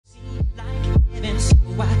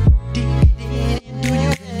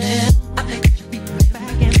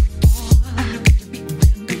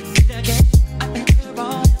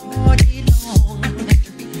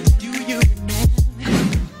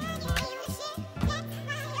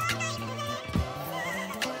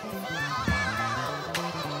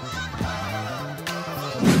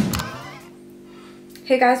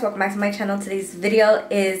Hey guys, welcome back to my channel. Today's video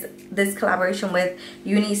is this collaboration with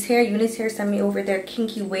Unice Hair. Unice Hair sent me over their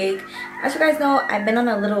kinky wig. As you guys know, I've been on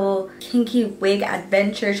a little kinky wig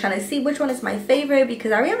adventure trying to see which one is my favorite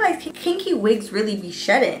because I realized kinky wigs really be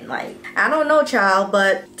shedding. Like, I don't know, child,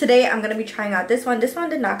 but today I'm gonna be trying out this one. This one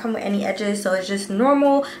did not come with any edges, so it's just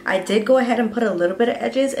normal. I did go ahead and put a little bit of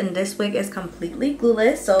edges, and this wig is completely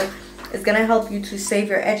glueless, so it's gonna help you to save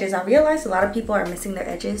your edges. I realized a lot of people are missing their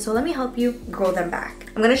edges, so let me help you grow them back.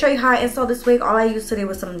 I'm gonna show you how I installed this wig. All I used today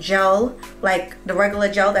was some gel, like the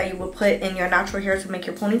regular gel that you would put in your natural hair to make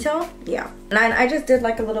your ponytail. Yeah, and I just did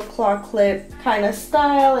like a little claw clip kind of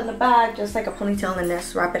style in the back, just like a ponytail, and then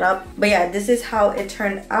just wrap it up. But yeah, this is how it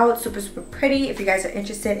turned out. Super pretty. If you guys are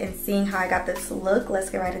interested in seeing how I got this look, let's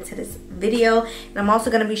get right into this video. And I'm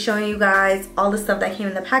also gonna be showing you guys all the stuff that came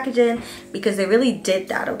in the packaging because they really did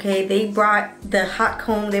that. Okay, they brought the hot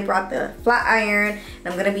comb, they brought the flat iron,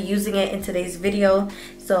 and I'm gonna be using it in today's video.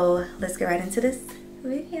 So let's get right into this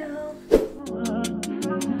video.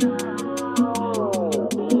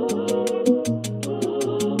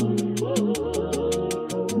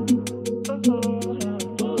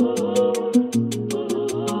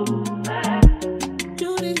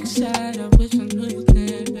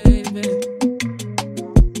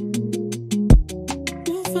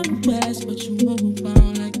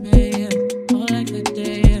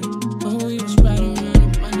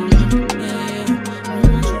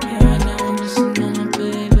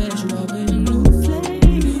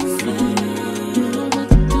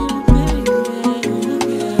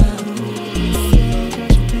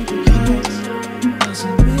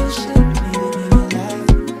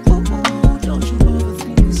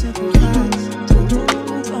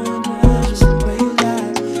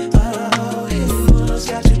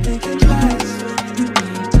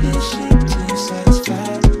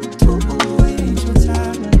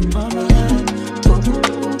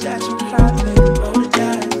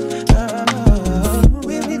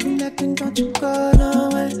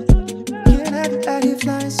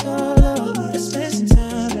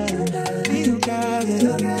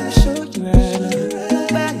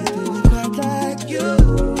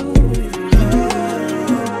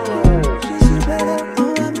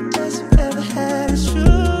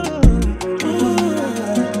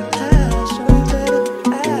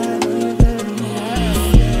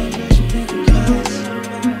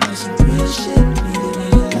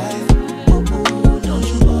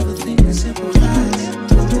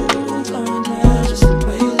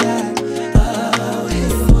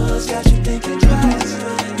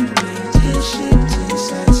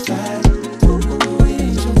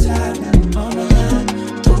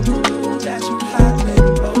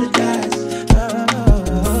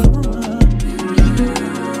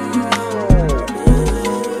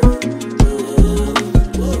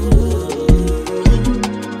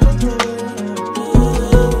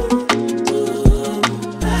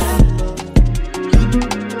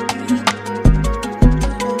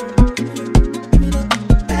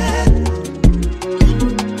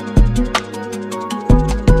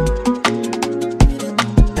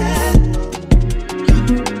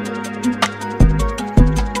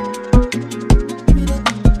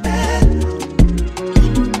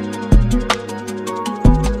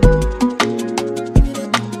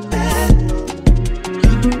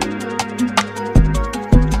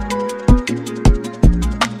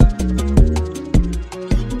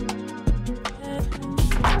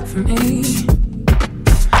 For me,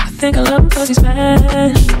 I think I love him cause he's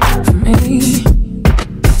bad. For me,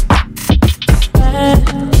 bad.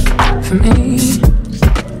 For me,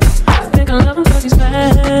 I think I love him cause he's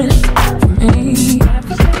bad. For me,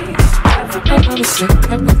 I love a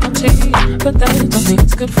cigarette with my tea, but that don't mean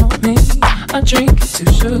it's good for me. I drink it too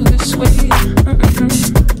sugar sweet.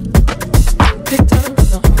 Picked up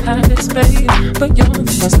the habits, babe, but you're the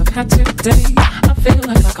best I've had today. I feel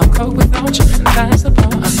like I can't cope without you, and that's the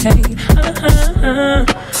part I hate.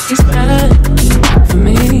 He's bad for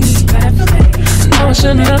me, bad for me. I know I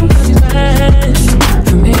shouldn't have him cause he's bad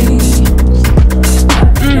for me.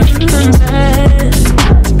 Bad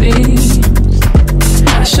to be.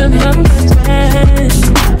 I shouldn't have him cause he's bad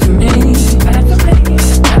for me, bad for me,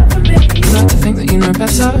 bad for me. You like to think that you know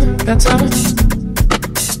better.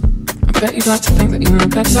 I bet you'd like to think that you know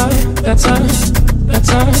better.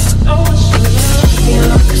 Oh, you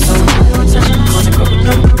love me so much, your attention, I'm gonna go with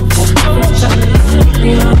no.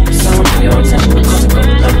 You love me so much, your attention, I'm gonna go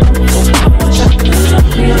with no.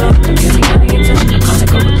 You love me, give me any attention, I'm gonna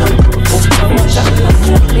go with no.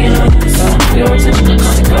 You love me so much, your attention, I'm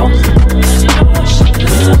gonna go.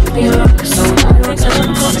 You love me so much, your attention,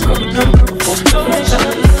 I'm gonna go with no.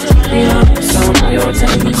 You love me so much, your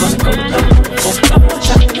attention, I'm gonna go with no.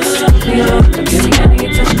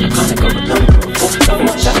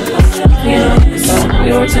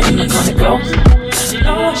 your attention, I'm gonna go. You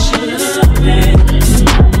know I should've been.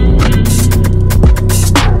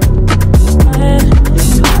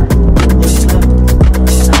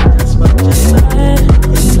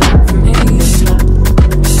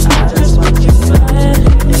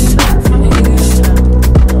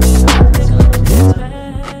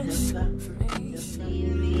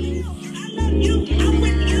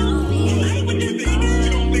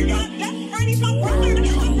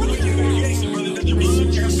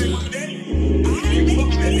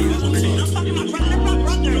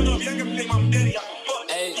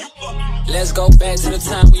 Let's go back to the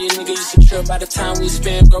time where your nigga used to trip by the time we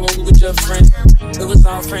spent growing we were just friends. It was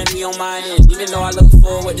all friendly on my end, even though I look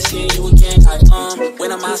forward to seeing you again. Like,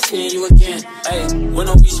 when am I seeing you again? Hey, when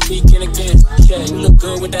are we speaking again? Yeah, you look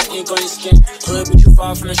good with that ink on your skin. Hood, but you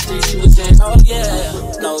far from the streets you was in. Oh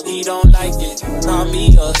yeah, no, he don't like it. Call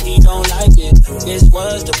me up, he don't like it. This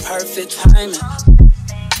was the perfect timing.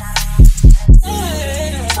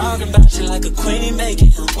 Talking about you like a queen, making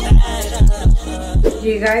him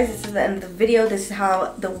You guys, this is the end of the video. This is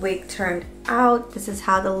how the wig turned out. This is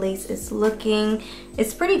how the lace is looking.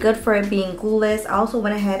 It's pretty good for it being glueless. I also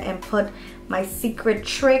went ahead and put my secret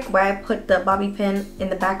trick where I put the bobby pin in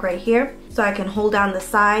the back right here so I can hold down the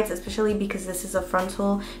sides, especially because this is a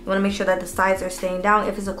frontal. You want to make sure that the sides are staying down.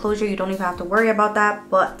 If it's a closure, you don't even have to worry about that,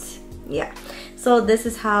 but yeah. So this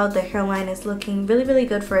is how the hairline is looking. Really, really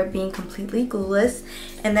good for it being completely glueless.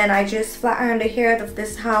 And then I just flat ironed the hair.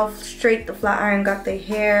 This is how straight the flat iron got the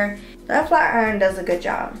hair. That flat iron does a good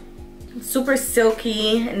job. Super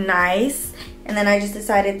silky, nice. And then I just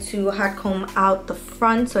decided to hot comb out the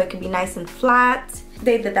front so it can be nice and flat.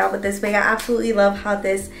 They did that with this wig. I absolutely love how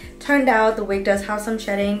this turned out. The wig does have some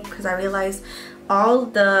shedding because I realized all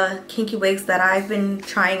the kinky wigs that I've been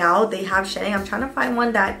trying out, they have shedding. I'm trying to find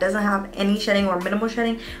one that doesn't have any shedding or minimal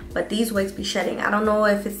shedding, but these wigs be shedding. I don't know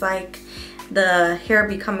if it's like the hair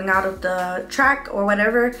be coming out of the track or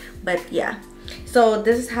whatever, but yeah. So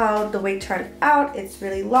this is how the wig turned out. It's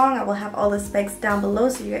really long. I will have all the specs down below,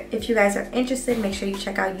 so if you guys are interested, make sure you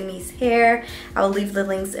check out Unice hair. I will leave the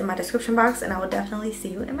links in my description box, and I will definitely see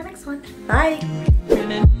you in my next one. Bye.